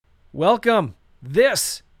Welcome.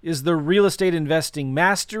 This is the Real Estate Investing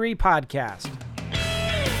Mastery Podcast.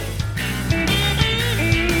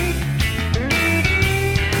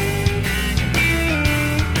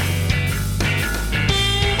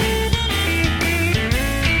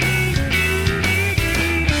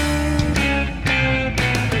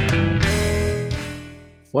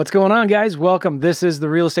 What's going on, guys? Welcome. This is the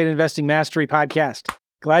Real Estate Investing Mastery Podcast.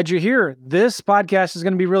 Glad you're here. This podcast is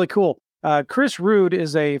going to be really cool. Chris Ruud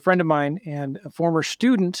is a friend of mine and a former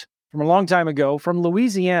student from a long time ago from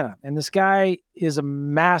Louisiana. And this guy is a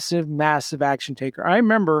massive, massive action taker. I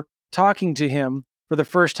remember talking to him for the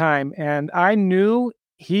first time, and I knew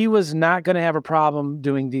he was not going to have a problem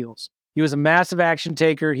doing deals. He was a massive action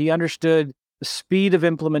taker. He understood the speed of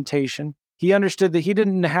implementation. He understood that he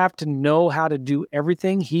didn't have to know how to do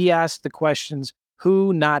everything. He asked the questions,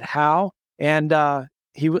 who, not how. And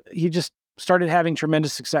he just started having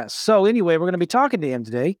tremendous success. So anyway, we're going to be talking to him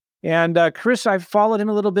today. And Chris, I've followed him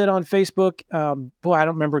a little bit on Facebook. I don't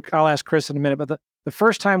remember. I'll ask Chris in a minute. But the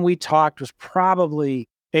first time we talked was probably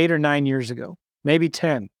 8 or 9 years ago, maybe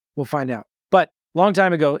 10. We'll find out. But long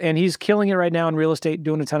time ago. And he's killing it right now in real estate,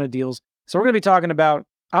 doing a ton of deals. So we're going to be talking about,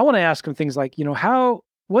 I want to ask him things like,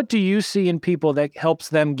 what do you see in people that helps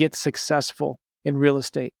them get successful in real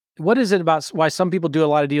estate? What is it about why some people do a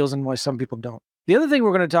lot of deals and why some people don't? The other thing we're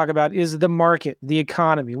going to talk about is the market, the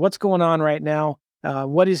economy. What's going on right now?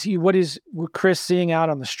 What is Chris seeing out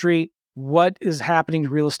on the street? What is happening to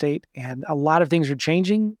real estate? And a lot of things are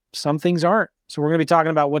changing. Some things aren't. So we're going to be talking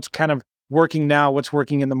about what's kind of working now, what's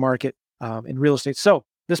working in the market in real estate. So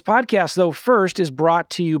this podcast, though, first is brought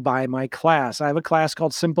to you by my class. I have a class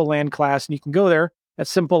called Simple Land Class, and you can go there at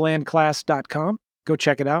simplelandclass.com. Go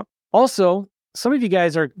check it out. Also, some of you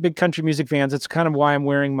guys are big country music fans. It's kind of why I'm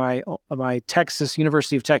wearing my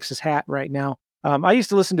University of Texas hat right now. I used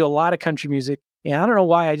to listen to a lot of country music, and I don't know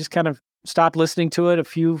why. I just kind of stopped listening to it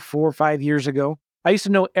 4 or 5 years ago. I used to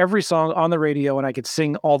know every song on the radio, and I could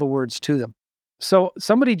sing all the words to them. So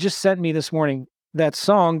somebody just sent me this morning that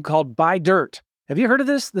song called Buy Dirt. Have you heard of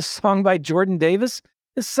this? This song by Jordan Davis?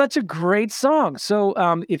 It's such a great song.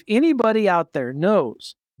 So if anybody out there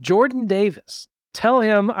knows Jordan Davis, tell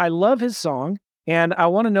him I love his song, and I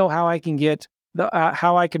want to know how I can get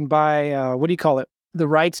how I can buy the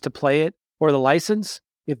rights to play it or the license.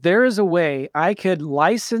 If there is a way I could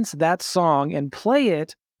license that song and play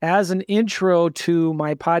it as an intro to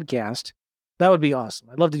my podcast, that would be awesome.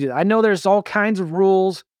 I'd love to do that. I know there's all kinds of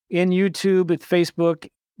rules in YouTube, at Facebook,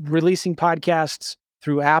 releasing podcasts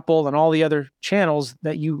through Apple and all the other channels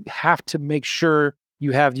that you have to make sure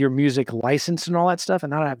you have your music licensed and all that stuff.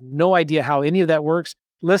 And I have no idea how any of that works.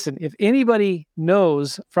 Listen, if anybody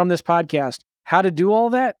knows from this podcast how to do all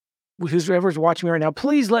that, whoever's watching me right now,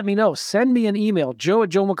 please let me know. Send me an email,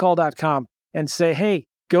 joe@joemccall.com, and say, hey,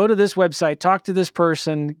 go to this website, talk to this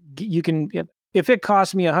person. You can, if it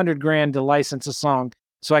costs me $100,000 to license a song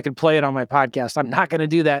so I can play it on my podcast, I'm not going to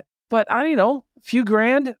do that. But a few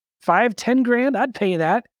grand, 5, 10 grand, I'd pay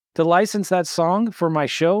that to license that song for my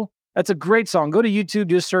show. That's a great song. Go to YouTube,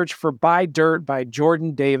 just search for Buy Dirt by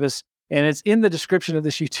Jordan Davis, and it's in the description of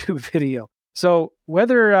this YouTube video. So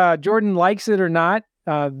whether Jordan likes it or not,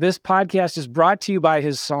 this podcast is brought to you by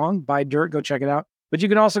his song, Buy Dirt. Go check it out. But you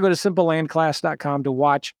can also go to simplelandclass.com to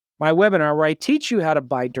watch my webinar where I teach you how to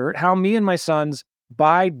buy dirt, how me and my sons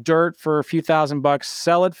buy dirt for a few $1,000,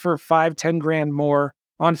 sell it for 5, 10 grand more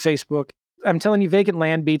on Facebook. I'm telling you, vacant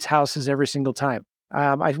land beats houses every single time.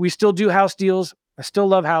 We still do house deals. I still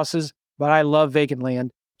love houses, but I love vacant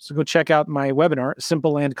land. So go check out my webinar,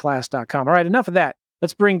 simplelandclass.com. All right, enough of that.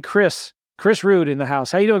 Let's bring Chris Ruud in the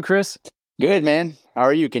house. How you doing, Chris? Good, man. How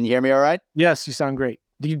are you? Can you hear me all right? Yes, you sound great.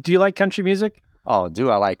 Do you like country music? Oh, do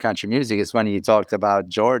I like country music? It's funny you talked about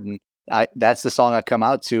Jordan. That's the song I come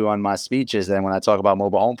out to on my speeches. And when I talk about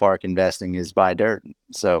mobile home park investing is Buy Dirt.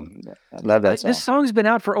 So I love that song. This song's been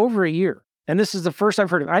out for over a year. And this is the first I've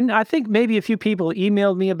heard of it. I think maybe a few people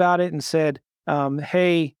emailed me about it and said,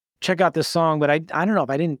 hey, check out this song. But I don't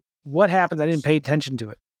know what happened? I didn't pay attention to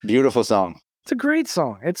it. Beautiful song. It's a great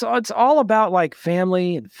song. It's all about like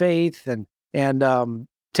family and faith and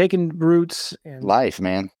taking roots and life,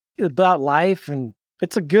 man. About life. And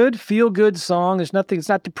it's a good, feel good song. It's not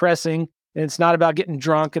depressing. And it's not about getting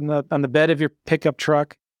drunk on the bed of your pickup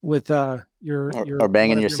truck with your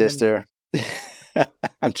banging your sister.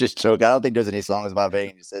 I'm just joking. I don't think there's any songs about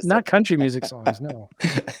banging your sister. Not country music songs, no.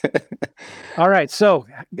 All right. So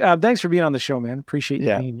thanks for being on the show, man. Appreciate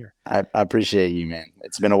you being here. I appreciate you, man.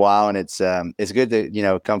 It's been a while, and it's good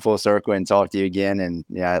to, come full circle and talk to you again. And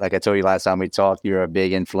like I told you last time we talked, you're a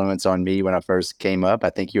big influence on me when I first came up. I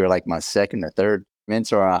think you were like my second or third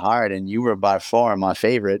mentor I hired, and you were by far my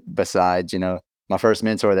favorite. Besides, my first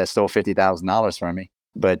mentor that stole $50,000 from me.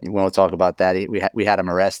 But we won't talk about that. We had him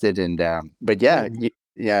arrested, and but yeah,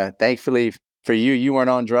 yeah. Thankfully for you, you weren't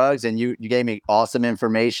on drugs, and you gave me awesome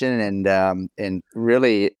information, and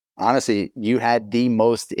really, honestly, you had the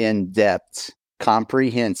most in-depth,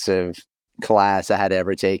 comprehensive class I had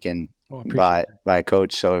ever taken by a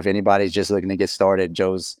coach. So if anybody's just looking to get started,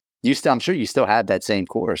 I'm sure you still have that same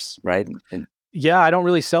course, right? Yeah, I don't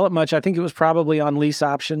really sell it much. I think it was probably on lease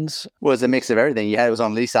options. Well, it's a mix of everything. It was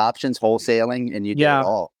on lease options, wholesaling, and you did it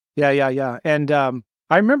all. Yeah. And I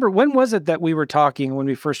remember, when was it that we were talking when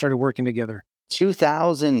we first started working together?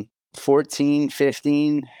 2014,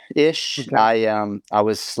 15-ish. Okay. I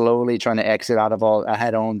was slowly trying to exit out of all. I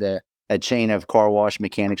had owned a chain of car wash,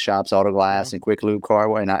 mechanic shops, auto glass, and quick lube car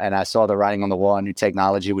wash, and I saw the writing on the wall. I knew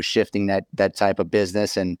technology was shifting that type of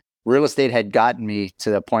business, and real estate had gotten me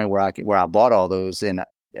to the point where I bought all those in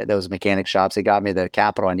those mechanic shops. It got me the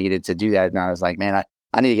capital I needed to do that. And I was like, man,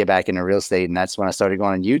 I need to get back into real estate. And that's when I started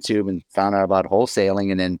going on YouTube and found out about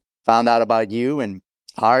wholesaling, and then found out about you and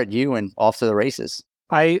hired you, and off to the races.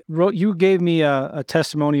 You gave me a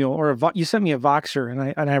testimonial, or you sent me a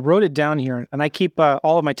Voxer, and I wrote it down here, and I keep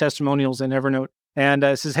all of my testimonials in Evernote. And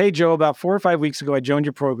it says, "Hey, Joe, about 4 or 5 weeks ago, I joined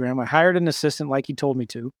your program. I hired an assistant like you told me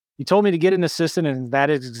to. You told me to get an assistant, and that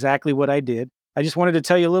is exactly what I did. I just wanted to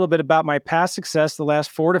tell you a little bit about my past success the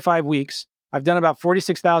last 4 to 5 weeks. I've done about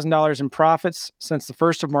 $46,000 in profits since the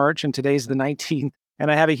 1st of March, and today's the 19th.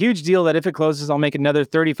 And I have a huge deal that if it closes, I'll make another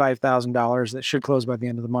 $35,000 that should close by the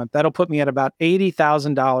end of the month. That'll put me at about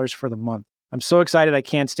 $80,000 for the month. I'm so excited, I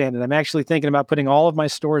can't stand it. I'm actually thinking about putting all of my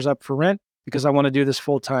stores up for rent because I want to do this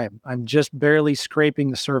full time. I'm just barely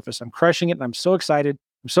scraping the surface. I'm crushing it, and I'm so excited.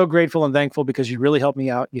 I'm so grateful and thankful because you really helped me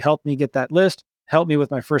out. You helped me get that list, helped me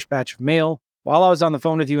with my first batch of mail while I was on the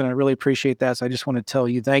phone with you, and I really appreciate that. So I just want to tell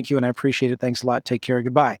you thank you, and I appreciate it. Thanks a lot. Take care.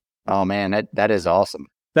 Goodbye." Oh, man, that is awesome.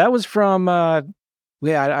 That was from, I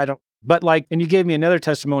don't, but and you gave me another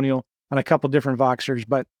testimonial on a couple different Voxers,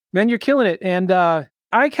 but man, you're killing it. And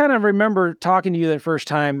I kind of remember talking to you the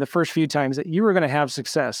first few times, that you were going to have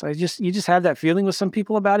success. You just have that feeling with some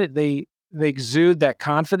people about it. They exude that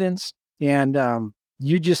confidence, and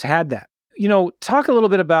you just had that. Talk a little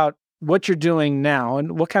bit about what you're doing now,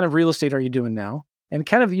 and what kind of real estate are you doing now, and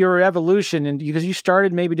kind of your evolution. And because you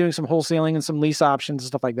started maybe doing some wholesaling and some lease options and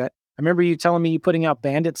stuff like that. I remember you telling me you putting out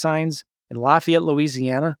bandit signs in Lafayette,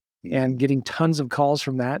 Louisiana, and getting tons of calls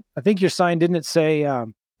from that. I think your sign, didn't it say,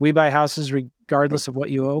 "We buy houses regardless of what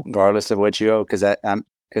you owe"? Regardless of what you owe,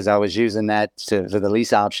 because I was using that for the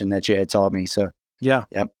lease option that you had taught me. So yeah.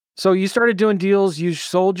 Yep. So you started doing deals. You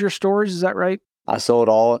sold your stores, is that right? I sold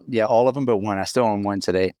all of them but one. I still own one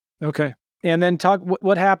today. Okay. And then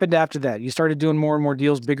what happened after that? You started doing more and more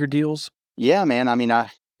deals, bigger deals? Yeah, man. I mean,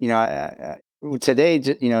 today,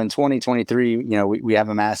 in 2023, we have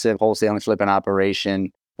a massive wholesale and flipping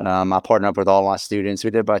operation. I partnered up with all my students.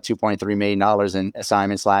 We did about $2.3 million in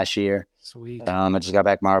assignments last year. Sweet. I just got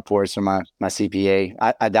back my reports from my CPA.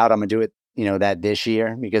 I doubt I'm gonna do it, that this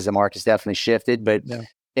year, because the market's definitely shifted. But yeah.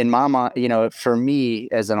 In my mind, for me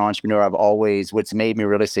as an entrepreneur, what's made me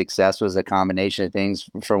really successful is a combination of things.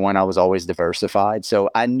 For one, I was always diversified. So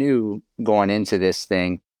I knew going into this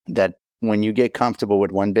thing that when you get comfortable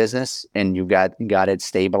with one business and you got it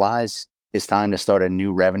stabilized, it's time to start a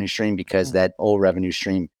new revenue stream, because that old revenue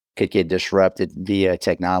stream could get disrupted via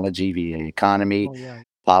technology, via economy,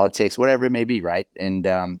 politics, whatever it may be, right? And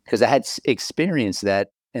because I had experienced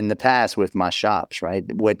that in the past with my shops, right?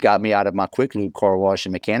 What got me out of my quick lube car wash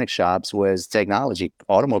and mechanic shops was technology.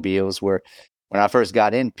 Automobiles were, when I first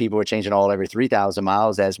got in, people were changing oil every 3,000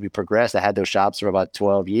 miles. As we progressed, I had those shops for about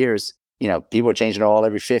 12 years. People were changing oil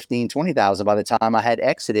every 15, 20,000 by the time I had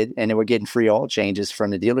exited, and they were getting free oil changes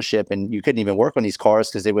from the dealership. And you couldn't even work on these cars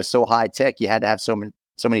because they were so high tech. You had to have so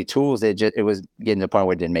many tools. It was getting to the point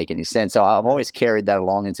where it didn't make any sense. So I've always carried that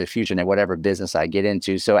along into the future in whatever business I get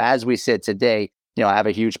into. So as we sit today, I have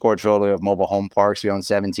a huge portfolio of mobile home parks. We own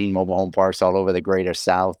 17 mobile home parks all over the greater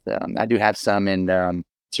South. I do have some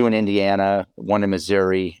two in Indiana, one in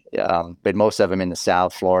Missouri, but most of them in the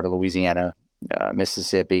South, Florida, Louisiana,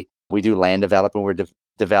 Mississippi. We do land development. We're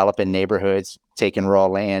developing neighborhoods, taking raw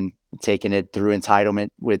land, taking it through entitlement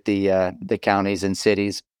with the counties and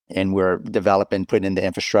cities. And we're developing, putting in the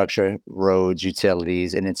infrastructure, roads,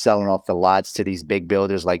 utilities, and then selling off the lots to these big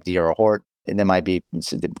builders like D.R. Horton. And they might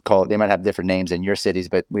have different names in your cities,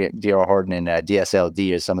 but D.R. Horton and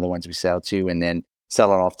DSLD are some of the ones we sell to, and then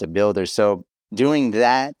selling off to builders. So doing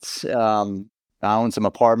that, I own some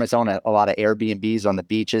apartments. I own a lot of Airbnbs on the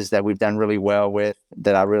beaches that we've done really well with,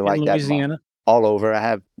 that I really like. Louisiana? All over.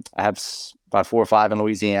 I have about 4 or 5 in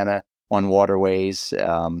Louisiana on waterways.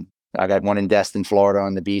 I got one in Destin, Florida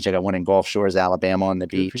on the beach. I got one in Gulf Shores, Alabama on the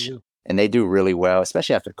beach. And they do really well,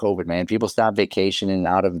 especially after COVID, man. People stop vacationing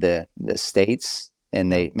out of the states,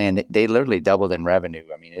 and they literally doubled in revenue.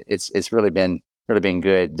 I mean, it's really been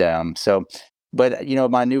good. But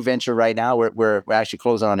my new venture right now, we're actually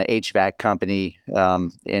closing on an HVAC company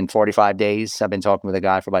in 45 days. I've been talking with a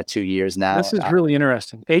guy for about 2 years now. This is really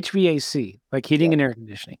interesting. HVAC, like heating and air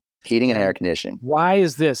conditioning. Heating and air conditioning. Why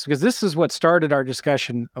is this? Because this is what started our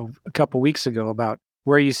discussion a couple weeks ago about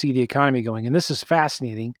where you see the economy going. And this is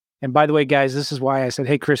fascinating. And by the way, guys, this is why I said,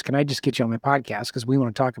 hey, Chris, can I just get you on my podcast? Because we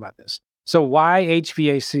want to talk about this. So why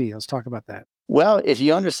HVAC? Let's talk about that. Well, if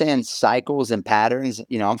you understand cycles and patterns,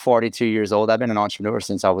 I'm 42 years old. I've been an entrepreneur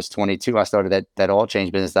since I was 22. I started that oil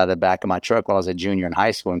change business out of the back of my truck while I was a junior in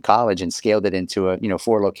high school and college, and scaled it into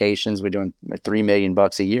 4 locations. We're doing $3 million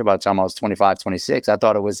a year by the time I was 25, 26. I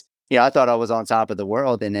thought I was on top of the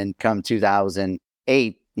world. And then come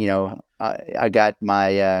 2008, I got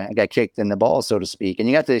kicked in the balls, so to speak. And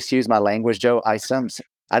you have to excuse my language, Joe.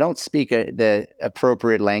 I don't speak the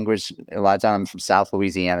appropriate language. A lot of times I'm from South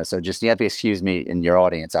Louisiana, so just you have to excuse me in your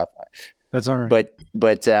audience. That's all right.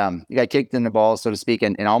 But you got kicked in the balls, so to speak,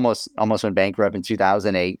 and almost went bankrupt in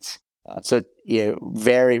 2008. So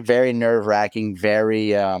very, very nerve wracking,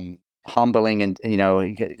 very humbling, and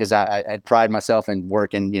because I pride myself in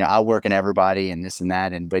working, outworking everybody and this and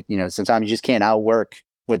that, but sometimes you just can't outwork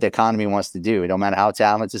what the economy wants to do. It don't matter how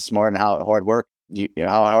talented, smart, and how hard work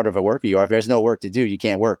how hard of a worker you are. If there's no work to do, you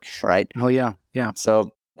can't work, right? Oh yeah.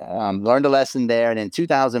 So learned a lesson there, and in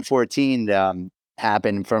 2014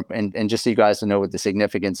 happened and just so you guys to know what the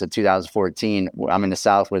significance of 2014. I'm in the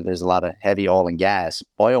South where there's a lot of heavy oil and gas.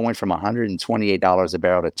 Oil went from $128 a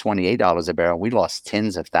barrel to $28 a barrel. We lost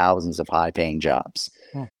tens of thousands of high-paying jobs.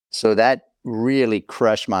 So that really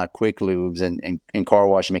crushed my quick lubes and car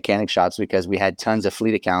wash and mechanic shops, because we had tons of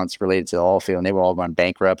fleet accounts related to the oil field, and they were all going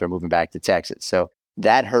bankrupt or moving back to Texas. So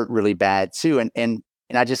that hurt really bad too. And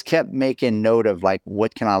I just kept making note of, like,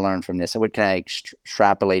 what can I learn from this? And what can I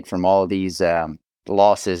extrapolate from all of these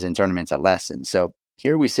losses and tournaments at lessons? So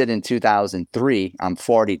here we sit in 2003, I'm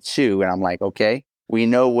 42, and I'm like, okay, we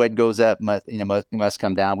know what goes up must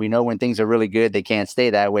come down. We know when things are really good, they can't stay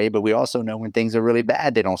that way. But we also know when things are really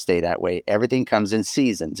bad, they don't stay that way. Everything comes in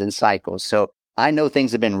seasons and cycles. So I know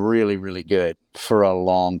things have been really, really good for a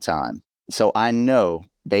long time. So I know,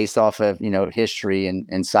 based off of, history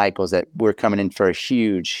and cycles, that we're coming in for a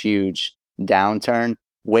huge, huge downturn,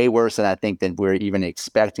 way worse than I think that we're even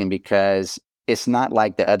expecting, because it's not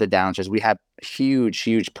like the other downturns. We have huge,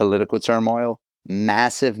 huge political turmoil,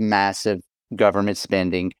 massive, massive government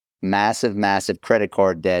spending, massive, massive credit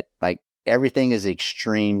card debt. Like, everything is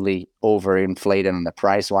extremely overinflated on the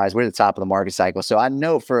price wise. We're at the top of the market cycle. So I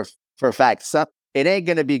know for a fact, it ain't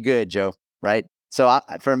going to be good, Joe. Right. So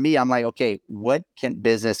for me, I'm like, okay, what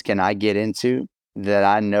business can I get into that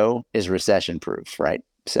I know is recession proof? Right.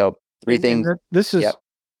 So three things. This is, yep.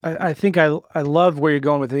 I think I love where you're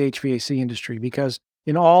going with the HVAC industry, because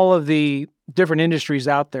in all of the different industries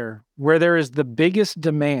out there, where there is the biggest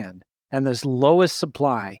demand and the lowest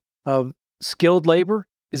supply of skilled labor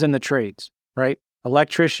is in the trades, right?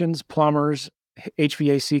 Electricians, plumbers,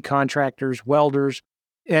 HVAC contractors, welders.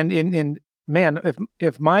 And man,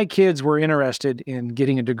 if my kids were interested in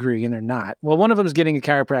getting a degree, and they're not, well, one of them is getting a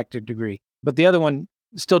chiropractic degree, but the other one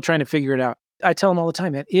is still trying to figure it out. I tell them all the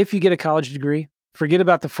time, man, if you get a college degree, forget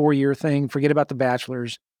about the 4-year thing, forget about the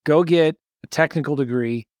bachelor's, go get a technical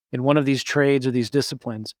degree in one of these trades or these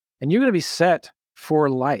disciplines, and you're going to be set for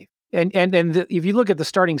life. And if you look at the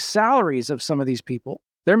starting salaries of some of these people,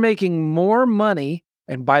 they're making more money,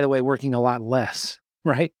 and by the way, working a lot less,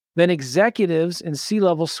 right, than executives in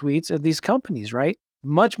C-level suites of these companies, right?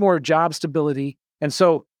 Much more job stability. And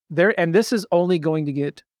so this is only going to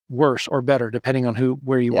get worse or better depending on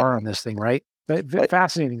where you are on this thing, right? But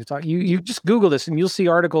fascinating to talk. You just Google this and you'll see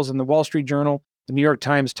articles in the Wall Street Journal, the New York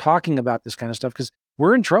Times, talking about this kind of stuff, because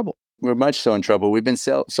we're in trouble. We're much so in trouble. We've been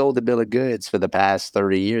sold a bill of goods for the past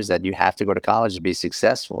 30 years that you have to go to college to be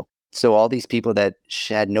successful. So all these people that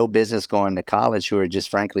had no business going to college, who are just,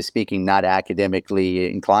 frankly speaking, not academically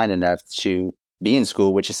inclined enough to be in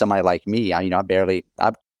school, which is somebody like me. I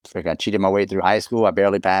cheated my way through high school. I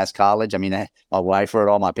barely passed college. I mean, my wife wrote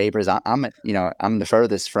all my papers. I'm the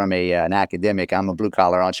furthest from an academic. I'm a blue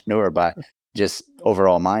collar entrepreneur by just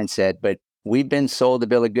overall mindset. But we've been sold the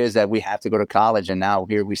bill of goods that we have to go to college. And now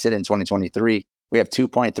here we sit in 2023. We have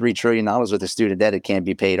 $2.3 trillion worth of student debt that can't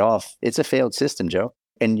be paid off. It's a failed system, Joe.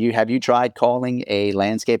 And have you tried calling a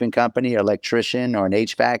landscaping company or electrician or an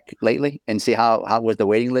HVAC lately and see how what the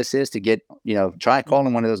waiting list is to get, try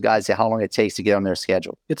calling one of those guys, see how long it takes to get on their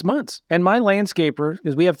schedule. It's months. And my landscaper,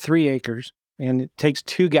 because we have 3 acres and it takes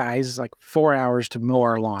 2 guys like 4 hours to mow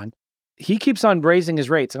our lawn. He keeps on raising his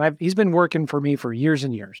rates, and he's been working for me for years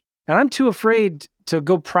and years. And I'm too afraid to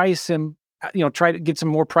go price him, try to get some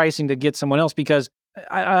more pricing to get someone else, because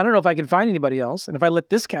I don't know if I can find anybody else. And if I let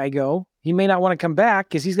this guy go, he may not want to come back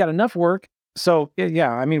because he's got enough work. So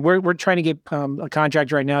yeah, I mean, we're trying to get a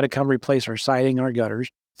contractor right now to come replace our siding and our gutters.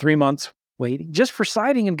 3 months waiting just for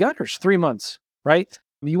siding and gutters, 3 months, right?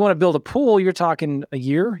 You want to build a pool, you're talking a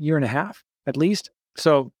year and a half at least.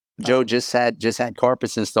 So Joe just had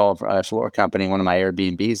carpets installed for a floor company, one of my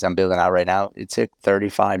Airbnbs I'm building out right now. It took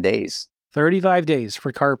 35 days. 35 days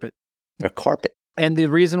for carpet. A carpet. And the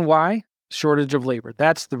reason why? Shortage of labor.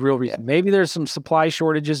 That's the real reason. Yeah. Maybe there's some supply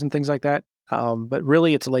shortages and things like that, but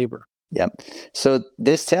really it's labor. Yep. So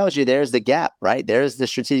this tells you there's the gap, right? There's the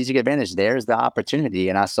strategic advantage. There's the opportunity.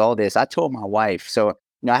 And I saw this. I told my wife, so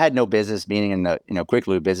I had no business being in the Quick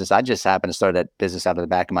Lube business. I just happened to start that business out of the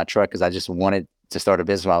back of my truck because I just wanted to start a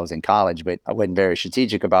business while I was in college, but I wasn't very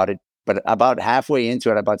strategic about it. But about halfway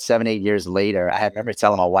into it, about 7-8 years later, I remember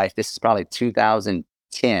telling my wife, this is probably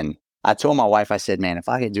 2010. I told my wife, I said, man, if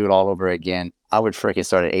I could do it all over again, I would freaking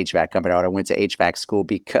start an HVAC company. I went to HVAC school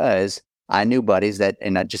because I knew buddies and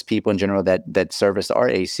not just people in general that serviced our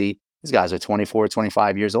AC. These guys are 24,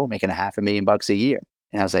 25 years old, making $500,000 a year.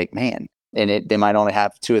 And I was like, man, and they might only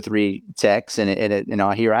have 2 or 3 techs. And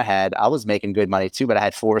here I was making good money too, but I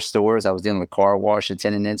had 4 stores. I was dealing with car wash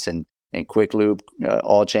attendants and Quick Lube,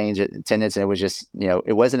 all change attendants. And it was just,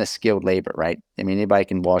 it wasn't a skilled labor, right? I mean, anybody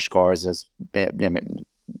can wash cars as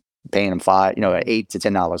paying them $8 to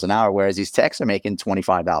 $10 an hour, whereas these techs are making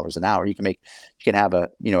 $25 an hour. You can have a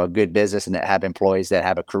good business and have employees that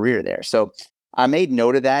have a career there. So I made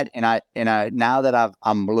note of that, and I now that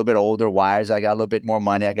I'm a little bit older, wise, I got a little bit more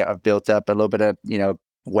money. I've built up a little bit of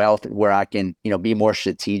wealth where I can be more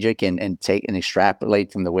strategic and take and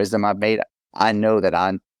extrapolate from the wisdom I've made. I know that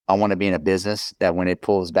I want to be in a business that when it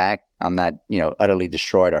pulls back, I'm not, utterly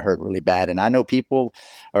destroyed or hurt really bad. And I know people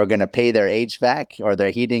are going to pay their HVAC or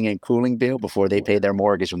their heating and cooling bill before they pay their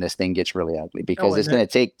mortgage when this thing gets really ugly, because it's going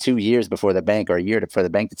to take 2 years before the bank, or a year for the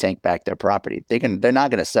bank to take back their property. They're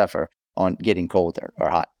not going to suffer on getting cold or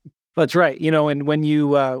hot. That's right. And when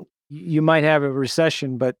you might have a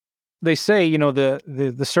recession, but they say,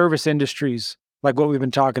 the service industries, like what we've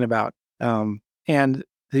been talking about, and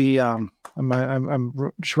the, I'm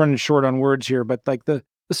just running short on words here, but like the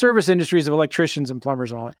service industries of electricians and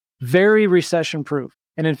plumbers and all that, very recession proof.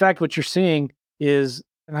 And in fact, what you're seeing is,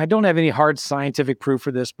 and I don't have any hard scientific proof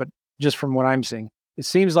for this, but just from what I'm seeing, it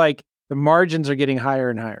seems like the margins are getting higher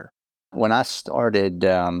and higher. When I started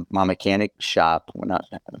my mechanic shop, my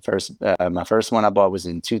first one I bought was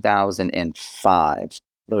in 2005.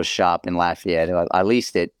 Little shop in Lafayette. I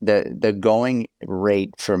leased it. The going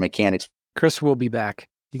rate for mechanics. Chris will be back.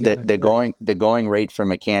 The going rate for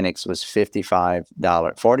mechanics was $45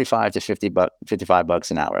 to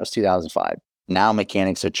 $55 an hour. It was 2005. Now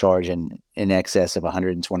mechanics are charging in excess of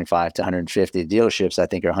 125 to 150. Dealerships, I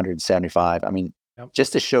think, are 175. I mean,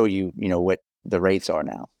 just to show you, what the rates are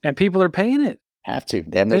now. And people are paying it. Have to.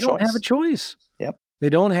 They have no choice. They don't have a choice. Yep. They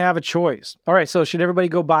don't have a choice. All right. So should everybody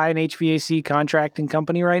go buy an HVAC contracting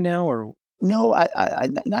company right now, or? No, I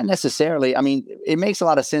not necessarily. I mean, it makes a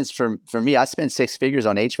lot of sense for me. I spent 6 figures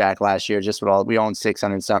on HVAC last year, just with we own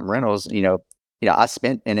 600 something rentals. I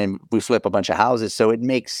spent, and then we flip a bunch of houses. So it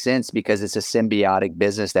makes sense because it's a symbiotic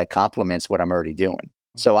business that complements what I'm already doing.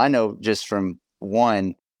 So I know just from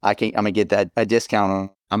one, I'm gonna get a discount on.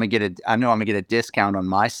 I know I'm gonna get a discount on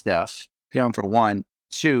my stuff. Yeah. For one.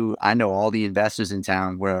 2, I know all the investors in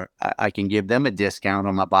town where I can give them a discount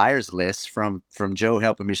on my buyers list from Joe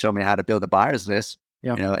helping me show me how to build a buyers list.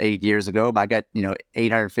 Yeah. 8 years ago, I got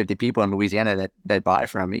 850 people in Louisiana that buy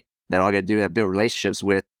from me that all I got to do is build relationships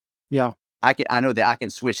with. Yeah. I know that I can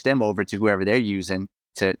switch them over to whoever they're using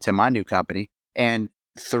to my new company. And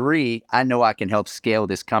 3, I know I can help scale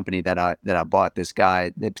this company that I bought. This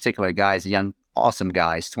guy, the particular guy, is young, awesome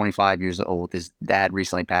guy. He's 25 years old. His dad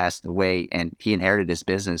recently passed away, and he inherited this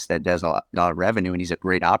business that does a lot of revenue, and he's a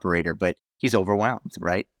great operator, but he's overwhelmed,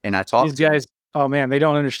 right? And I talked these guys, oh man, they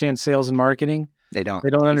don't understand sales and marketing. They don't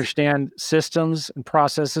understand systems and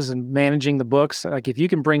processes and managing the books. Like if you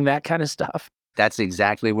can bring that kind of stuff. That's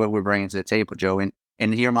exactly what we're bringing to the table, Joe. And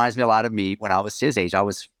he reminds me a lot of me when I was his age. I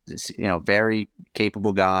was, very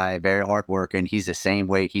capable guy, very hard worker, and he's the same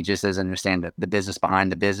way. He just doesn't understand the business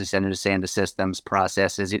behind the business, and understand the systems,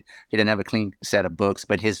 processes. He didn't have a clean set of books,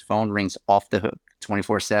 but his phone rings off the hook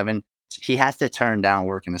 24/7. He has to turn down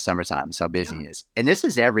work in the summertime. That's how busy he is. And this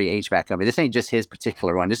is every HVAC company. This ain't just his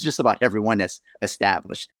particular one. This is just about everyone that's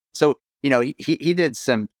established. So, he did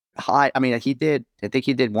some high. I mean, he did. I think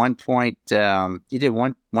he did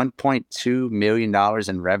 $1.2 million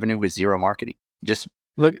in revenue with zero marketing. Just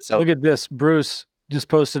look at this. Bruce just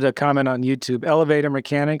posted a comment on YouTube. Elevator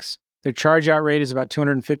mechanics, their charge out rate is about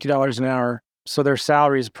 $250 an hour. So their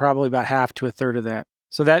salary is probably about half to a third of that.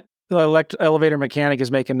 So that elevator mechanic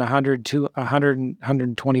is making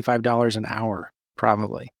 $125 an hour,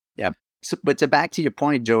 probably. Yeah. So, but back to your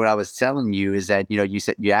point, Joe, what I was telling you is that, you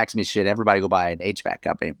asked me, should everybody go buy an HVAC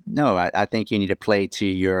company? No, I think you need to play to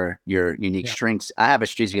your unique strengths. I have a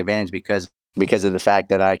strategic advantage because of the fact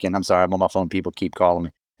that I'm sorry, I'm on my phone. People keep calling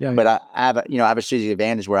me. Yeah, but I have a strategic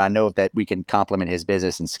advantage where I know that we can complement his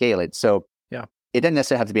business and scale it. So it doesn't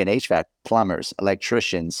necessarily have to be an HVAC, plumbers,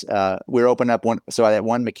 electricians. We're opening up that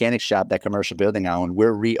one mechanic shop, that commercial building I own,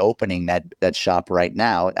 we're reopening that shop right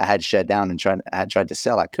now. I had shut down and I tried to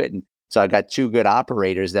sell. I couldn't. So I got two good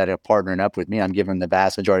operators that are partnering up with me. I'm giving them the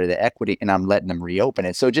vast majority of the equity and I'm letting them reopen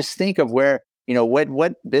it. So just think of where,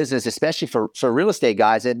 what business, especially for real estate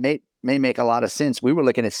guys, it may make a lot of sense. We were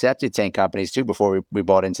looking at septic tank companies too before we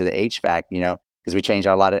bought into the HVAC, because we changed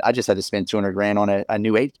I just had to spend $200,000 on a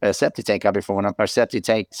new septic tank company for one of our septic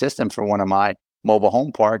tank system for one of my mobile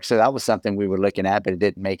home parks. So that was something we were looking at, but it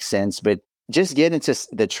didn't make sense. But just get into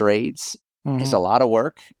the trades. It's a lot of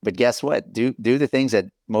work, but guess what? Do the things that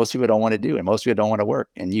most people don't want to do, and most people don't want to work.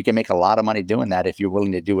 And you can make a lot of money doing that if you're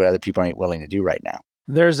willing to do what other people ain't willing to do right now.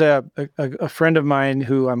 There's a friend of mine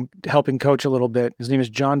who I'm helping coach a little bit. His name is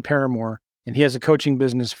John Paramore, and he has a coaching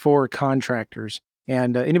business for contractors.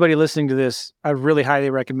 And anybody listening to this, I really highly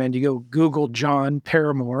recommend you go Google John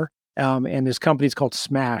Paramore, and his company is called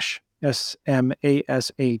Smash,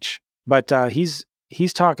 SMASH. But he's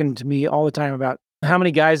talking to me all the time about how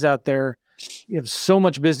many guys out there have so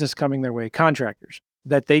much business coming their way, contractors,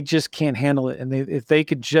 that they just can't handle it. And if they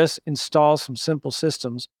could just install some simple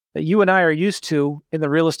systems that you and I are used to in the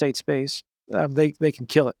real estate space, they can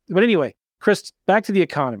kill it. But anyway, Chris, back to the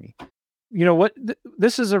economy.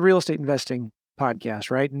 This is a real estate investing podcast,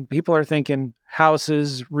 right? And people are thinking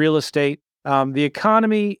houses, real estate, the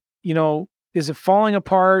economy, is it falling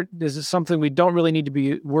apart? Is it something we don't really need to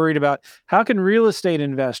be worried about? How can real estate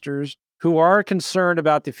investors who are concerned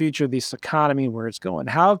about the future of this economy and where it's going,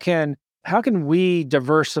 how can we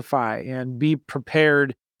diversify and be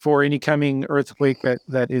prepared for any coming earthquake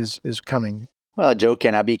that is coming? Well, Joe,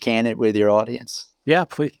 can I be candid with your audience? Yeah,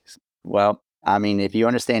 please. Well, I mean, if you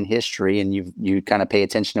understand history and you kind of pay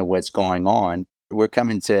attention to what's going on, we're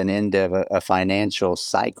coming to an end of a financial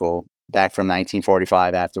cycle back from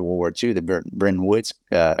 1945 after World War II, the Bretton Woods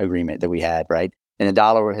agreement that we had, right? And the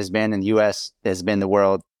dollar has been, in the U.S., has been the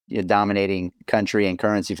world dominating country and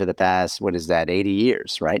currency for the past, 80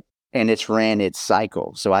 years, right? And it's ran its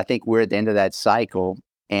cycle. So I think we're at the end of that cycle,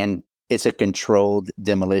 and it's a controlled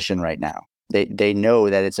demolition right now. They know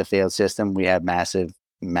that it's a failed system. We have massive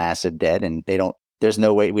debt, and there's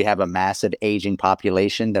no way. We have a massive aging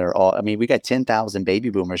population that we got 10,000 baby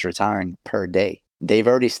boomers retiring per day. They've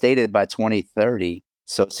already stated by 2030,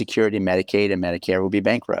 Social Security, Medicaid, and Medicare will be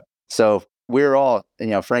bankrupt. So we're all,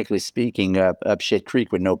 frankly speaking, up shit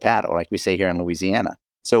creek with no paddle, like we say here in Louisiana.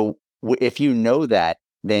 So if you know that,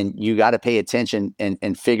 then you got to pay attention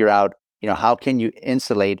and figure out, how can you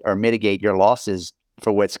insulate or mitigate your losses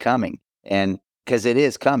for what's coming? And because it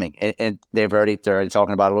is coming, and they're already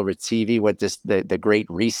talking about it over TV. What the Great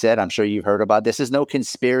Reset? I'm sure you've heard about. This is no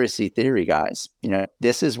conspiracy theory, guys.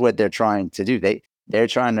 This is what they're trying to do. They're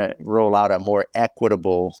trying to roll out a more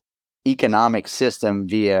equitable economic system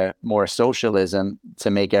via more socialism to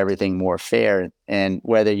make everything more fair. And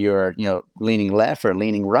whether you're, leaning left or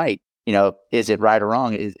leaning right, is it right or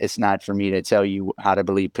wrong? It's not for me to tell you how to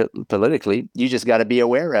believe politically. You just got to be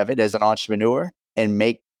aware of it as an entrepreneur and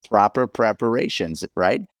make proper preparations,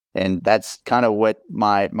 right? And that's kind of what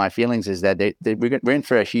my feelings is, that we're in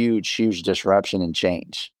for a huge disruption and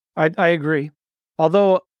change. I agree.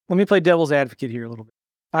 Although, let me play devil's advocate here a little bit.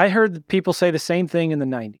 I heard people say the same thing in the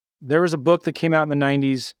 90s. There was a book that came out in the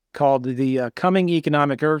 90s called The Coming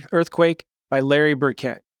Economic Earthquake by Larry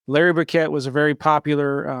Burkett. Larry Burkett was a very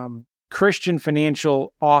popular Christian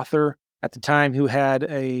financial author at the time who had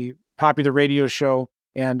a popular radio show,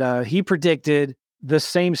 and he predicted the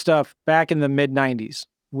same stuff back in the mid-90s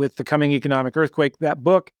with The Coming Economic Earthquake, that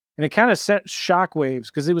book. And it kind of set shockwaves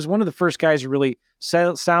because it was one of the first guys who really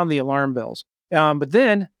sound the alarm bells. But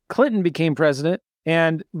then Clinton became president,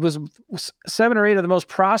 and was 7 or 8 of the most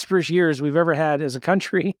prosperous years we've ever had as a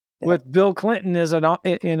country with Bill Clinton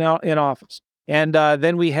in office. And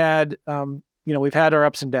then we had we've had our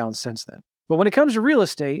ups and downs since then. But when it comes to real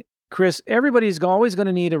estate, Chris, everybody's always going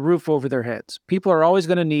to need a roof over their heads. People are always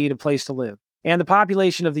going to need a place to live. And the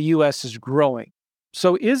population of the U.S. is growing.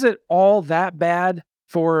 So is it all that bad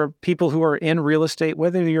for people who are in real estate,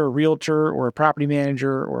 whether you're a realtor or a property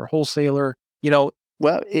manager or a wholesaler?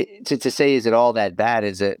 Well, to say is it all that bad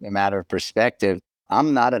is a matter of perspective.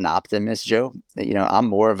 I'm not an optimist, Joe. I'm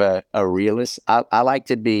more of a realist. I like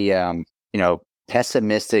to be,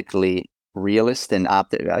 pessimistically realist and how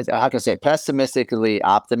can I say pessimistically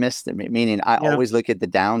optimist? Meaning I always look at the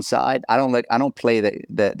downside. I don't play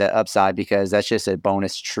the upside because that's just a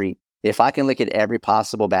bonus treat. If I can look at every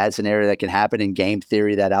possible bad scenario that can happen and game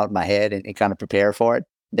theory that out in my head and kind of prepare for it,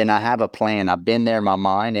 then I have a plan. I've been there in my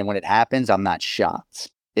mind. And when it happens, I'm not shocked.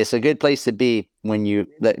 It's a good place to be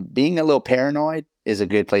being a little paranoid is a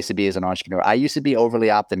good place to be as an entrepreneur. I used to be overly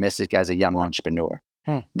optimistic as a young entrepreneur.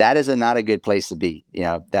 That is not a good place to be.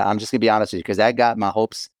 I'm just gonna be honest with you, because that got my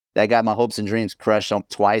hopes and dreams crushed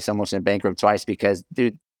twice, almost in bankrupt twice, because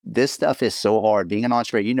dude, this stuff is so hard. Being an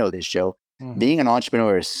entrepreneur, you know this, Joe. Being an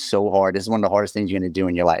entrepreneur is so hard. This is one of the hardest things you're going to do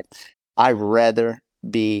in your life. I'd rather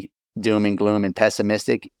be doom and gloom and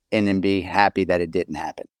pessimistic and then be happy that it didn't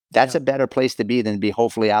happen. That's a better place to be than to be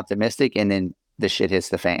hopefully optimistic and then the shit hits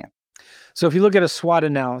the fan. So if you look at a SWOT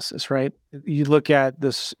analysis, right, you look at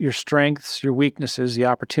your strengths, your weaknesses, the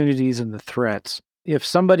opportunities, and the threats. If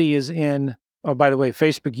somebody is by the way,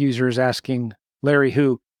 Facebook user is asking Larry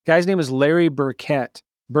who. Guy's name is Larry Burkett,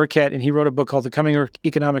 and he wrote a book called The Coming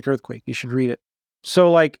Economic Earthquake. You should read it.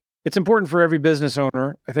 So it's important for every business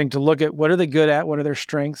owner, I think, to look at what are they good at, what are their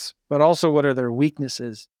strengths, but also what are their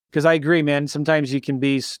weaknesses. Because I agree, man, sometimes you can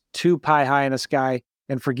be too pie high in the sky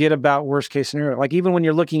and forget about worst case scenario. Like even when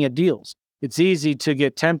you're looking at deals, it's easy to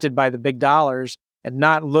get tempted by the big dollars and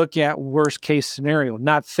not look at worst case scenario,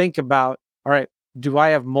 not think about, all right, do I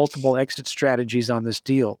have multiple exit strategies on this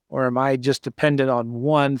deal? Or am I just dependent on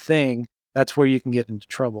one thing? That's where you can get into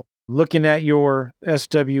trouble. Looking at your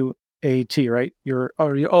SWAT, right?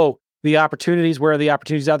 The opportunities, where are the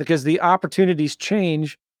opportunities out there? Because the opportunities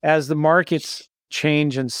change as the markets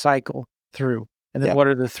change and cycle through. And then what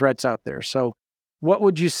are the threats out there? So what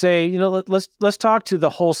would you say, let's talk to the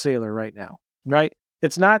wholesaler right now, right?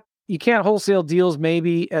 It's not, you can't wholesale deals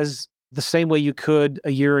maybe as the same way you could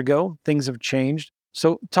a year ago. Things have changed.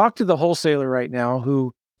 So talk to the wholesaler right now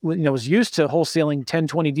who, was used to wholesaling 10,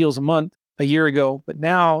 20 deals a month a year ago, but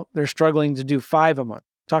now they're struggling to do 5 a month.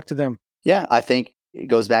 Talk to them. Yeah, I think it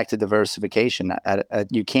goes back to diversification.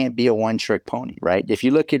 You can't be a one-trick pony, right? If you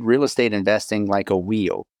look at real estate investing like a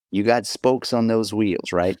wheel, you got spokes on those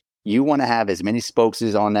wheels, right? You want to have as many spokes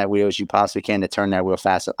on that wheel as you possibly can to turn that wheel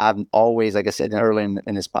faster. I've always, like I said earlier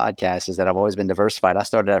in this podcast, is that I've always been diversified. I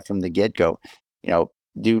started out from the get-go.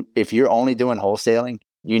 If you're only doing wholesaling,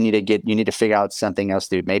 you need to figure out something else,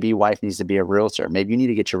 dude. Maybe your wife needs to be a realtor. Maybe you need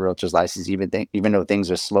to get your realtor's license, even though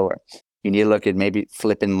things are slower. You need to look at maybe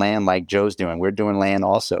flipping land like Joe's doing. We're doing land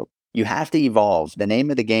also. You have to evolve. The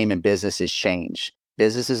name of the game in business is change.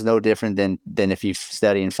 Business is no different than if you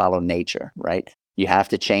study and follow nature, right? You have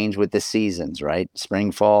to change with the seasons, right?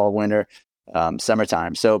 Spring, fall, winter,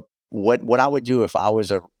 summertime. So what I would do if I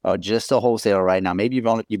was just a wholesaler right now, maybe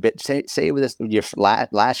say it was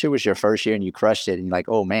last year was your first year and you crushed it and you're like,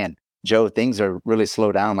 oh man, Joe, things are really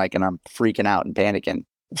slow down, and I'm freaking out and panicking.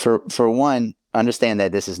 For one, understand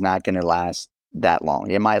that this is not going to last that long.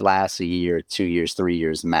 It might last a year, 2 years, 3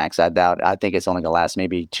 years max. I think it's only going to last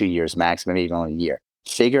maybe 2 years max, maybe even only a year.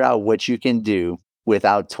 Figure out what you can do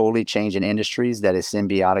without totally changing industries that is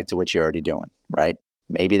symbiotic to what you're already doing, right?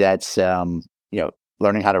 Maybe that's,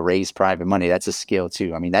 learning how to raise private money. That's a skill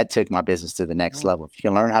too. I mean, that took my business to the next level. If you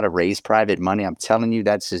can learn how to raise private money, I'm telling you,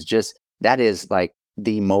 that is like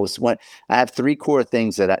the most one. I have 3 core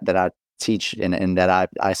things that I teach and that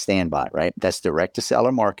I stand by, right? That's direct to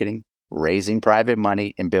seller marketing, raising private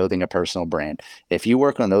money, and building a personal brand. If you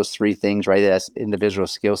work on those 3 things, right, as individual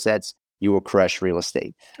skill sets, you will crush real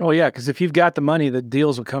estate. Oh yeah, because if you've got the money, the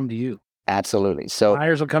deals will come to you. Absolutely. So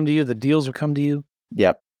buyers will come to you, the deals will come to you.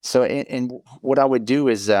 Yep. So and what I would do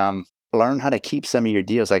is learn how to keep some of your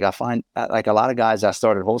deals. Like I find like a lot of guys I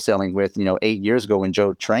started wholesaling with, 8 years ago when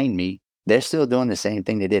Joe trained me, they're still doing the same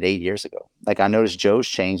thing they did 8 years ago. Like I noticed Joe's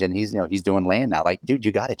changed and he's doing land now. Like, dude,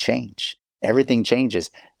 you got to change. Everything changes.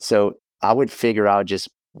 So I would figure out just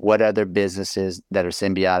what other businesses that are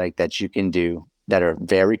symbiotic that you can do that are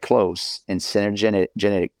very close and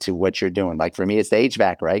synergetic to what you're doing. Like for me, it's the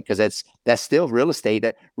HVAC, right? Because that's still real estate.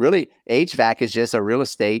 That really HVAC is just a real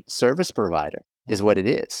estate service provider, is what it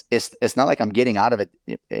is. It's not like I'm getting out of it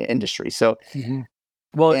industry. So,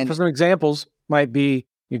 Well, for some examples, might be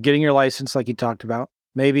you're getting your license, like you talked about.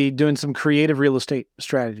 maybe doing some creative real estate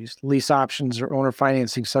strategies, lease options or owner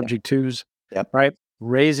financing subject twos, right?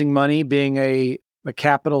 Raising money, being a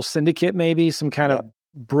capital syndicate, maybe some kind of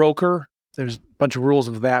broker. There's a bunch of rules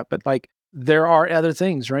of that, but like there are other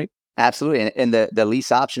things, right? Absolutely. And the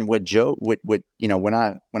lease option with Joe, when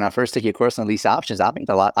I first took your course on lease options, I made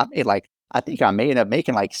a lot. I think I may end up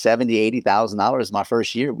making like $70,000-$80,000 my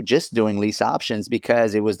first year just doing lease options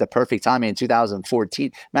because it was the perfect timing in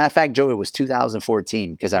 2014. Matter of fact, Joe, it was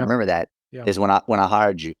 2014 because I remember that is when I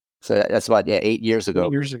hired you. So that's about 8 years ago.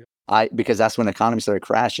 8 years ago. Because that's when the economy started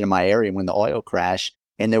crashing in my area when the oil crashed.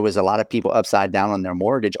 And there was a lot of people upside down on their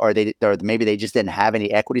mortgage, or maybe they just didn't have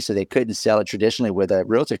any equity, so they couldn't sell it traditionally with a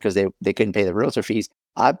realtor because they couldn't pay the realtor fees.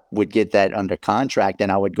 I would get that under contract,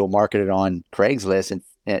 and I would go market it on Craigslist and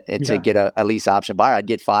to get a lease option buyer. I'd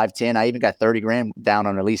get 5, 10. I even got 30 grand down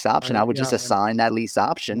on a lease option. I would just assign that lease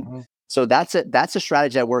option. Mm-hmm. So that's a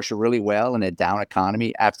strategy that works really well in a down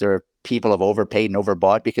economy after people have overpaid and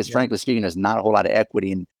overbought. Because frankly speaking, there's not a whole lot of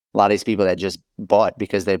equity in a lot of these people that just bought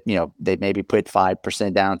because they maybe put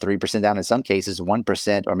 5% down, 3% down, in some cases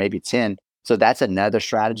 1% or maybe 10. So that's another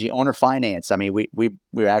strategy. Owner finance. I mean,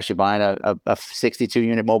 we're actually buying a 62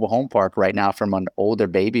 unit mobile home park right now from an older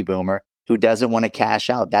baby boomer who doesn't want to cash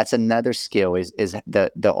out. That's another skill is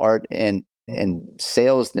the art and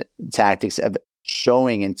sales tactics of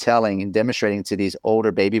showing and telling and demonstrating to these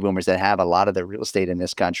older baby boomers that have a lot of the real estate in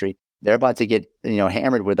this country. They're about to get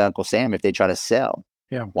hammered with Uncle Sam if they try to sell.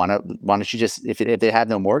 Yeah. Why don't you just, if they have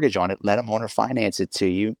no mortgage on it, let them owner finance it to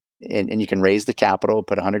you, and you can raise the capital,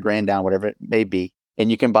 put 100 grand down, whatever it may be,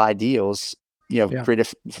 and you can buy deals,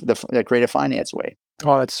 the creative finance way.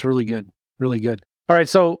 Oh, that's really good. Really good. All right.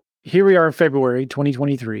 So here we are in February,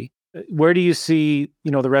 2023. Where do you see,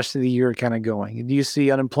 the rest of the year kind of going? Do you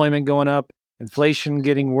see unemployment going up, inflation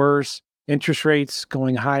getting worse, interest rates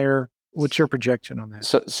going higher? What's your projection on that?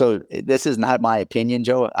 So this is not my opinion,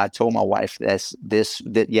 Joe. I told my wife this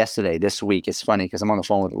yesterday, this week. It's funny because I'm on the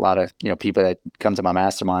phone with a lot of people that come to my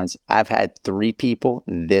masterminds. I've had 3 people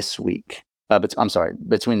this week.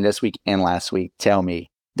 Between this week and last week, tell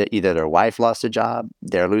me that either their wife lost a job,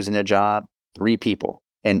 they're losing their job. 3 people,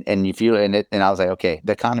 and you feel in it. And I was like, okay,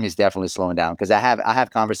 the economy is definitely slowing down because I have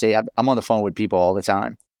conversations. I'm on the phone with people all the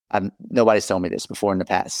time. Nobody's told me this before in the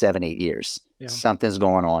past 7-8 years. Yeah. Something's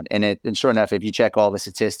going on. And sure enough, if you check all the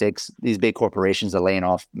statistics, these big corporations are laying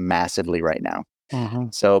off massively right now. Mm-hmm.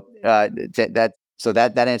 So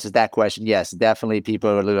that answers that question. Yes, definitely people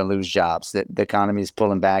are going to lose jobs. The economy is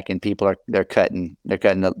pulling back and people they're cutting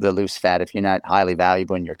the loose fat. If you're not highly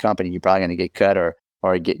valuable in your company, you're probably going to get cut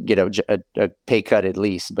or get a pay cut at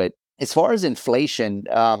least. But as far as inflation,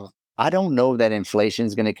 I don't know that inflation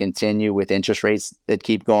is going to continue with interest rates that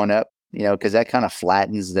keep going up, because that kind of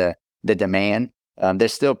flattens the demand.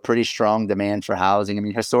 There's still pretty strong demand for housing. I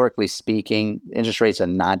mean, historically speaking, interest rates are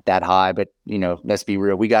not that high, but, let's be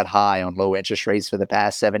real. We got high on low interest rates for the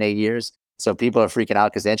past 7-8 years. So people are freaking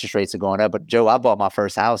out because the interest rates are going up. But Joe, I bought my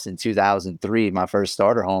first house in 2003, my first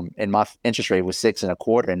starter home, and my interest rate was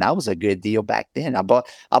 6.25%, and that was a good deal back then. I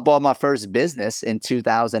bought my first business in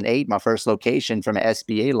 2008, my first location from an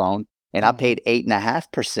SBA loan, and I paid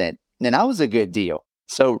 8.5%, and that was a good deal.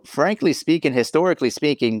 So, frankly speaking, historically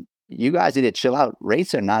speaking, you guys need to chill out.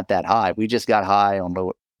 Rates are not that high. We just got high on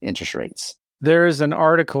low interest rates. There's an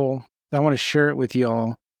article I want to share it with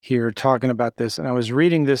y'all here talking about this. And I was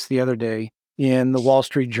reading this the other day in the Wall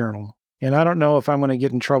Street Journal. And I don't know if I'm going to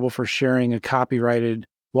get in trouble for sharing a copyrighted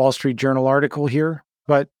Wall Street Journal article here,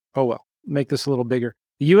 but oh well, make this a little bigger.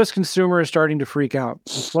 The U.S. consumer is starting to freak out.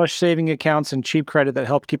 Flush saving accounts and cheap credit that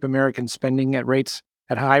helped keep Americans spending at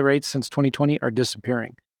high rates since 2020 are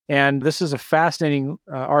disappearing. And this is a fascinating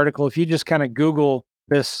article. If you just kind of Google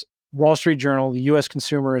this Wall Street Journal, the U.S.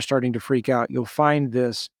 consumer is starting to freak out, you'll find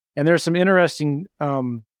this. And there's some interesting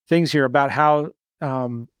things here about how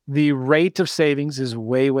the rate of savings is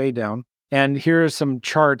way, way down. And here are some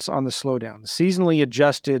charts on the slowdown. Seasonally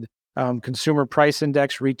adjusted consumer price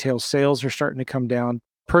index, retail sales are starting to come down.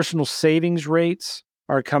 Personal savings rates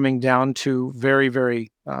are coming down to very, very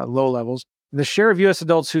low levels. The share of U.S.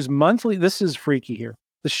 adults whose this is freaky here.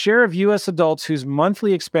 The share of U.S. adults whose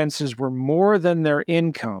monthly expenses were more than their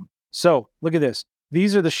income. So look at this.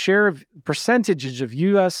 These are the percentages of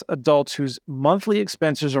U.S. adults whose monthly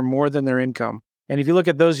expenses are more than their income. And if you look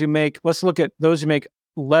at let's look at those who make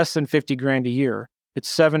less than 50 grand a year.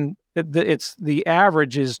 The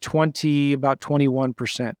average is about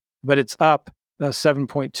 21%, but it's up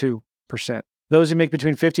 7.2%. Those who make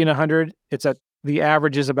between 50 and 100, the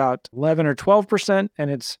average is about 11 or 12%,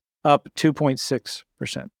 and it's up 2.6%.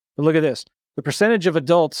 But look at this. The percentage of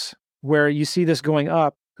adults where you see this going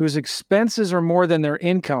up, whose expenses are more than their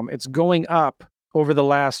income. It's going up over the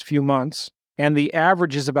last few months, and the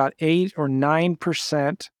average is about 8 or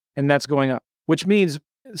 9%, and that's going up, which means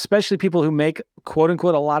especially people who make quote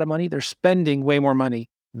unquote a lot of money, they're spending way more money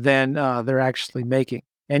than they're actually making.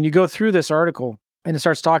 And you go through this article and it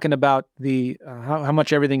starts talking about the how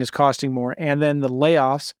much everything is costing more, and then the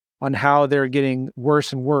layoffs on how they're getting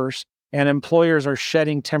worse and worse, and employers are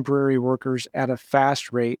shedding temporary workers at a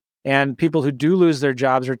fast rate, and people who do lose their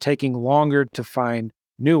jobs are taking longer to find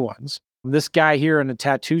new ones. This guy here in a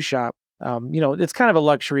tattoo shop, it's kind of a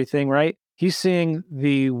luxury thing, right? He's seeing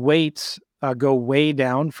the weights go way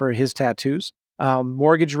down for his tattoos.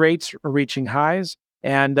 Mortgage rates are reaching highs,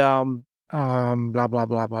 and blah, blah,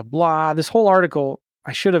 blah, blah, blah. This whole article,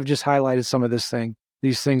 I should have just highlighted some of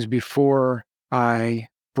these things before I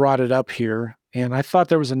brought it up here. And I thought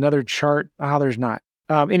there was another chart. There's not.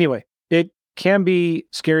 Anyway, it can be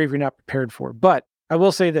scary if you're not prepared for it. But I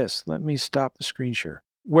will say this. Let me stop the screen share.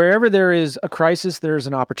 Wherever there is a crisis, there's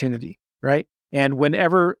an opportunity, right? And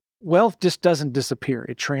whenever wealth just doesn't disappear,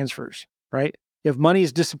 it transfers, right? If money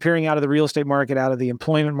is disappearing out of the real estate market, out of the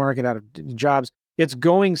employment market, out of jobs, it's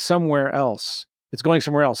going somewhere else. It's going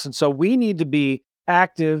somewhere else. And so we need to be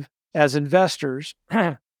active as investors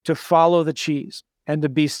to follow the cheese and to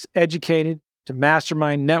be educated, to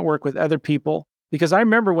mastermind, network with other people. Because I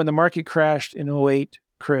remember when the market crashed in 08,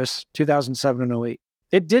 Chris, 2007 and 08,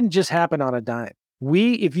 it didn't just happen on a dime.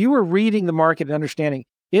 If you were reading the market and understanding,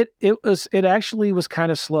 it actually was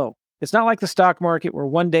kind of slow. It's not like the stock market where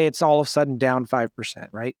one day it's all of a sudden down 5%,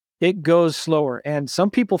 right? It goes slower. And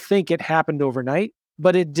some people think it happened overnight,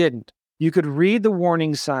 but it didn't. You could read the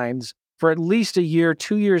warning signs for at least a year,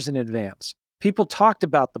 2 years in advance. People talked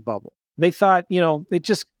about the bubble. They thought, it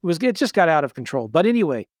just got out of control. But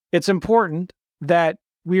anyway, it's important that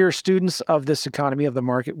we are students of this economy, of the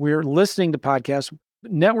market. We're listening to podcasts,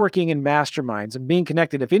 networking in masterminds, and being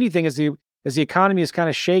connected. If anything, as the economy is kind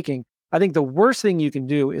of shaking, I think the worst thing you can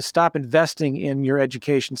do is stop investing in your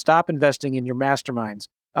education, stop investing in your masterminds.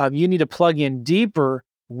 You need to plug in deeper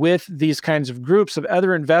with these kinds of groups of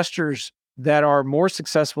other investors that are more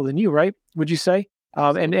successful than you, right? Would you say?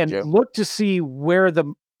 And look to see where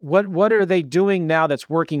what are they doing now that's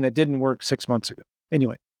working that didn't work 6 months ago.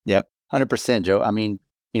 Anyway. Yep, 100%, Joe. I mean,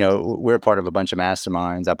 we're part of a bunch of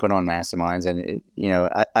masterminds. I put on masterminds, and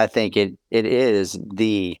I think it is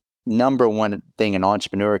the number one thing an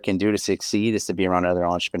entrepreneur can do to succeed is to be around other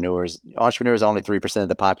entrepreneurs. Entrepreneurs are only 3% of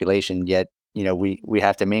the population, yet we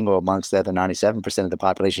have to mingle amongst the other 97% of the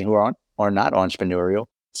population who are not entrepreneurial.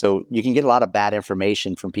 So you can get a lot of bad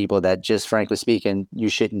information from people that, just frankly speaking, you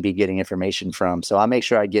shouldn't be getting information from. So I make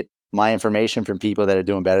sure I get my information from people that are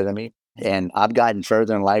doing better than me. And I've gotten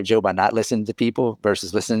further in life, Joe, by not listening to people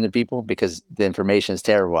versus listening to people, because the information is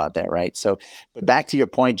terrible out there, right? So, but back to your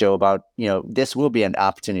point, Joe, about, this will be an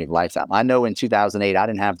opportunity of a lifetime. I know in 2008, I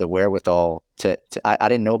didn't have the wherewithal I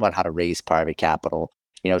didn't know about how to raise private capital.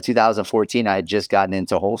 2014, I had just gotten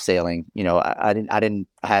into wholesaling. I didn't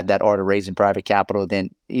have that art of raising private capital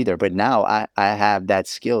then either. But now I have that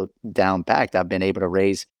skill down packed. I've been able to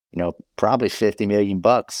raise, probably $50 million,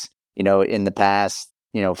 in the past,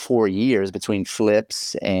 4 years between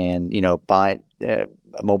flips and, buying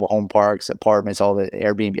mobile home parks, apartments, all the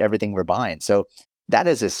Airbnb, everything we're buying. So that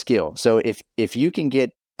is a skill. So if you can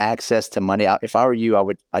get access to money, if I were you,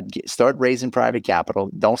 I'd start raising private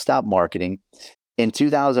capital. Don't stop marketing. In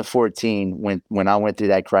 2014, when I went through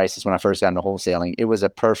that crisis, when I first got into wholesaling, it was a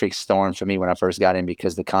perfect storm for me when I first got in,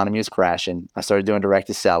 because the economy was crashing. I started doing direct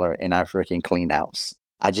to seller, and I freaking cleaned house.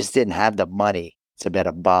 I just didn't have the money to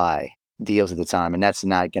better buy deals at the time, and that's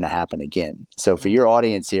not going to happen again. So for your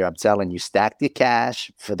audience here, I'm telling you, stack the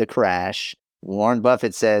cash for the crash. Warren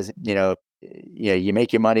Buffett says, you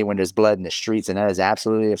make your money when there's blood in the streets, and that is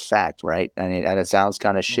absolutely a fact, right? I mean, and it sounds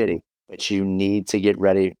kind of shitty, but you need to get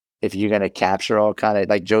ready if you're going to capture all kind of,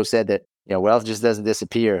 like Joe said, that wealth just doesn't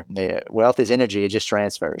disappear. Wealth is energy; it just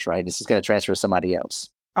transfers, right? This is going to transfer to somebody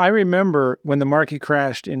else. I remember when the market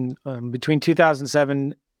crashed in between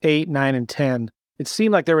 2007, 8, 9, and 10. It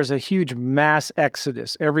seemed like there was a huge mass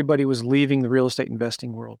exodus. Everybody was leaving the real estate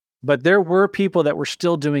investing world, but there were people that were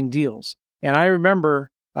still doing deals. And I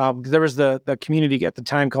remember there was the community at the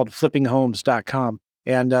time called flippinghomes.com,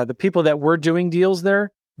 and the people that were doing deals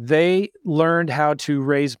there, they learned how to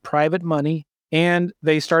raise private money, and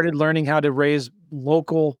they started learning how to raise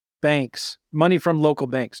local banks, money from local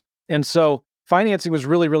banks. And so financing was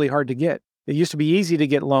really, really hard to get. It used to be easy to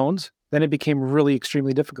get loans. Then it became really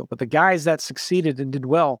extremely difficult. But the guys that succeeded and did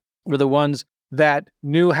well were the ones that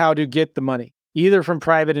knew how to get the money, either from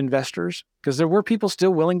private investors, because there were people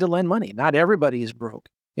still willing to lend money. Not everybody is broke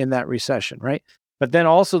in that recession, right? but then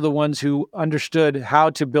also the ones who understood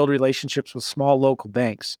how to build relationships with small local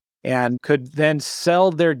banks and could then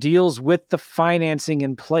sell their deals with the financing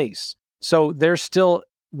in place. So they're still,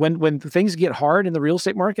 when things get hard in the real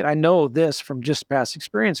estate market, I know this from just past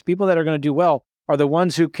experience, people that are going to do well are the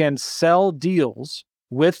ones who can sell deals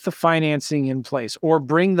with the financing in place or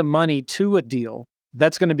bring the money to a deal.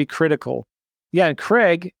 That's going to be critical. Yeah, and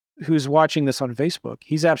Craig, who's watching this on Facebook,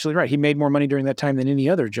 he's absolutely right. He made more money during that time than any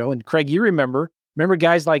other, Joe. And Craig, you remember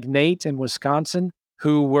guys like Nate in Wisconsin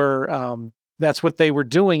who were, that's what they were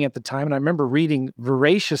doing at the time. And I remember reading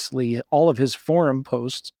voraciously all of his forum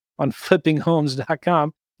posts on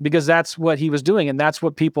flippinghomes.com because that's what he was doing. And that's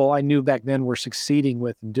what people I knew back then were succeeding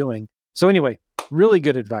with and doing. So anyway, really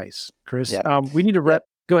good advice, Chris. Yeah. We need to wrap.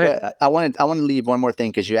 Go ahead. I want to leave one more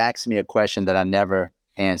thing because you asked me a question that I never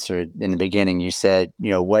answered in the beginning. You said,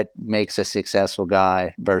 what makes a successful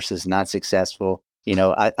guy versus not successful?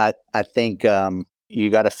 I think you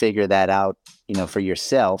got to figure that out, for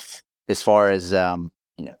yourself as far as, I'm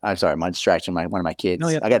sorry, my distraction, one of my kids. No,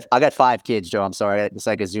 yeah. I got 5 kids, Joe. I'm sorry. It's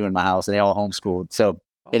like a zoo in my house and they all homeschooled. So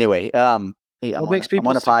anyway, I'm on a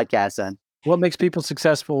podcast then. What makes people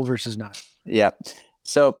successful versus not? Yeah.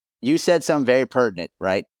 So you said something very pertinent,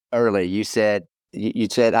 right? Earlier, you said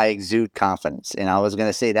I exude confidence. And I was going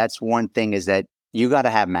to say that's one thing is that you got to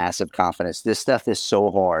have massive confidence. This stuff is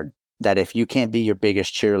so hard that if you can't be your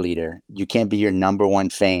biggest cheerleader, you can't be your number one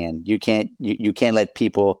fan, you can't let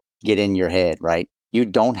people get in your head, right? You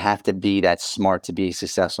don't have to be that smart to be a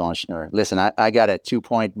successful entrepreneur. Listen, I got a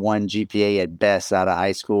 2.1 GPA at best out of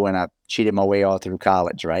high school, and I cheated my way all through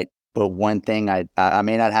college, right? But one thing, I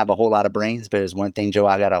may not have a whole lot of brains, but there's one thing, Joe,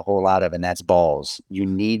 I got a whole lot of, and that's balls. You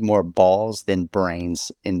need more balls than brains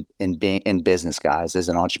in business, guys, as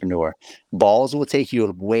an entrepreneur. Balls will take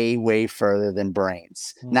you way, way further than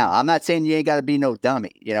brains. Mm-hmm. Now, I'm not saying you ain't got to be no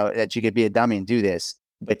dummy, that you could be a dummy and do this,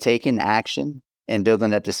 but taking action and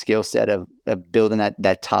building up the skill set of building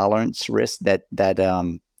that tolerance risk, that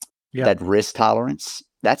risk tolerance,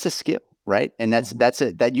 that's a skill. Right. And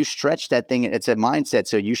that you stretch that thing. It's a mindset.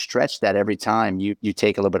 So you stretch that every time you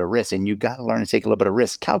take a little bit of risk, and you got to learn to take a little bit of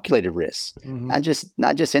risk, calculated risk, not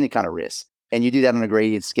just any kind of risk. And you do that on a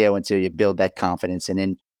gradient scale until you build that confidence. And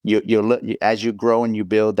then you as you grow and you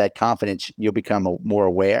build that confidence, you'll become more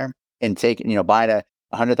aware and buying a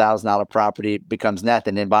 $100,000 property becomes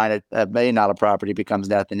nothing. Then buying a $1 million property becomes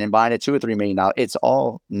nothing. Then buying a $2 or $3 million, it's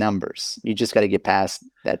all numbers. You just got to get past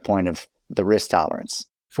that point of the risk tolerance.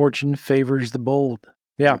 Fortune favors the bold.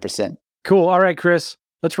 Yeah. 100%. Cool. All right, Chris,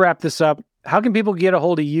 let's wrap this up. How can people get a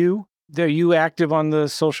hold of you? Are you active on the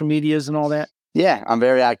social medias and all that? Yeah, I'm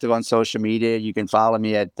very active on social media. You can follow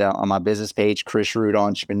me on my business page, Chris Rood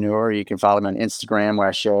Entrepreneur. You can follow me on Instagram, where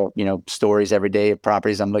I show, stories every day of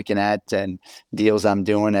properties I'm looking at and deals I'm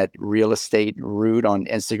doing at Real Estate Rood on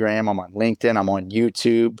Instagram. I'm on LinkedIn. I'm on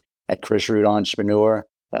YouTube at Chris Rood Entrepreneur.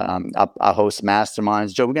 I host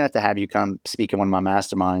masterminds. Joe, we're gonna have you come speak in one of my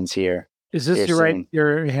masterminds here. Is this your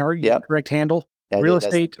correct handle?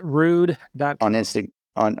 RealEstateRood.com on Instagram.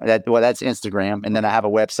 That's Instagram, and then I have a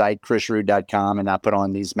website, chrisrood.com, and I put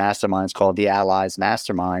on these masterminds called the Allies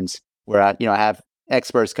Masterminds, where I have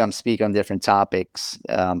experts come speak on different topics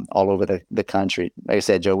all over the country. Like I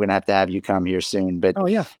said, Joe, we're gonna have you come here soon. But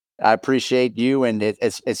I appreciate you, and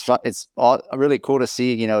it's fun. It's all really cool to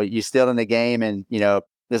see. You still in the game, and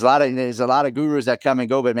there's a lot of gurus that come and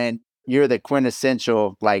go, but man, you're the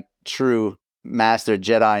quintessential, like, true master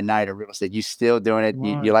Jedi Knight of real estate. You still doing it.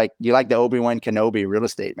 Wow. You like the Obi-Wan Kenobi real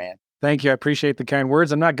estate, man. Thank you. I appreciate the kind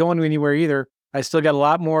words. I'm not going anywhere either. I still got a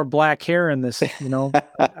lot more black hair in this, I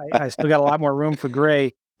still got a lot more room for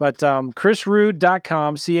gray. But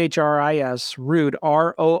chrisrood.com, CHRIS, Rood,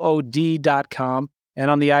 ROOD.com. And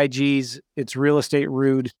on the IGs, it's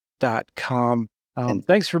realestaterood.com.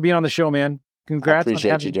 Thanks for being on the show, man. Congrats. I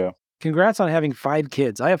appreciate you, Joe. Congrats on having 5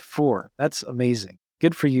 kids. I have 4. That's amazing.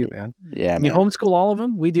 Good for you, man. Yeah, man. You homeschool all of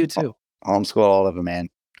them? We do too. Homeschool all of them, man.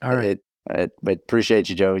 All right. But appreciate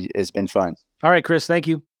you, Joe. It's been fun. All right, Chris. Thank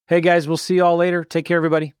you. Hey, guys, we'll see you all later. Take care,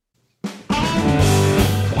 everybody.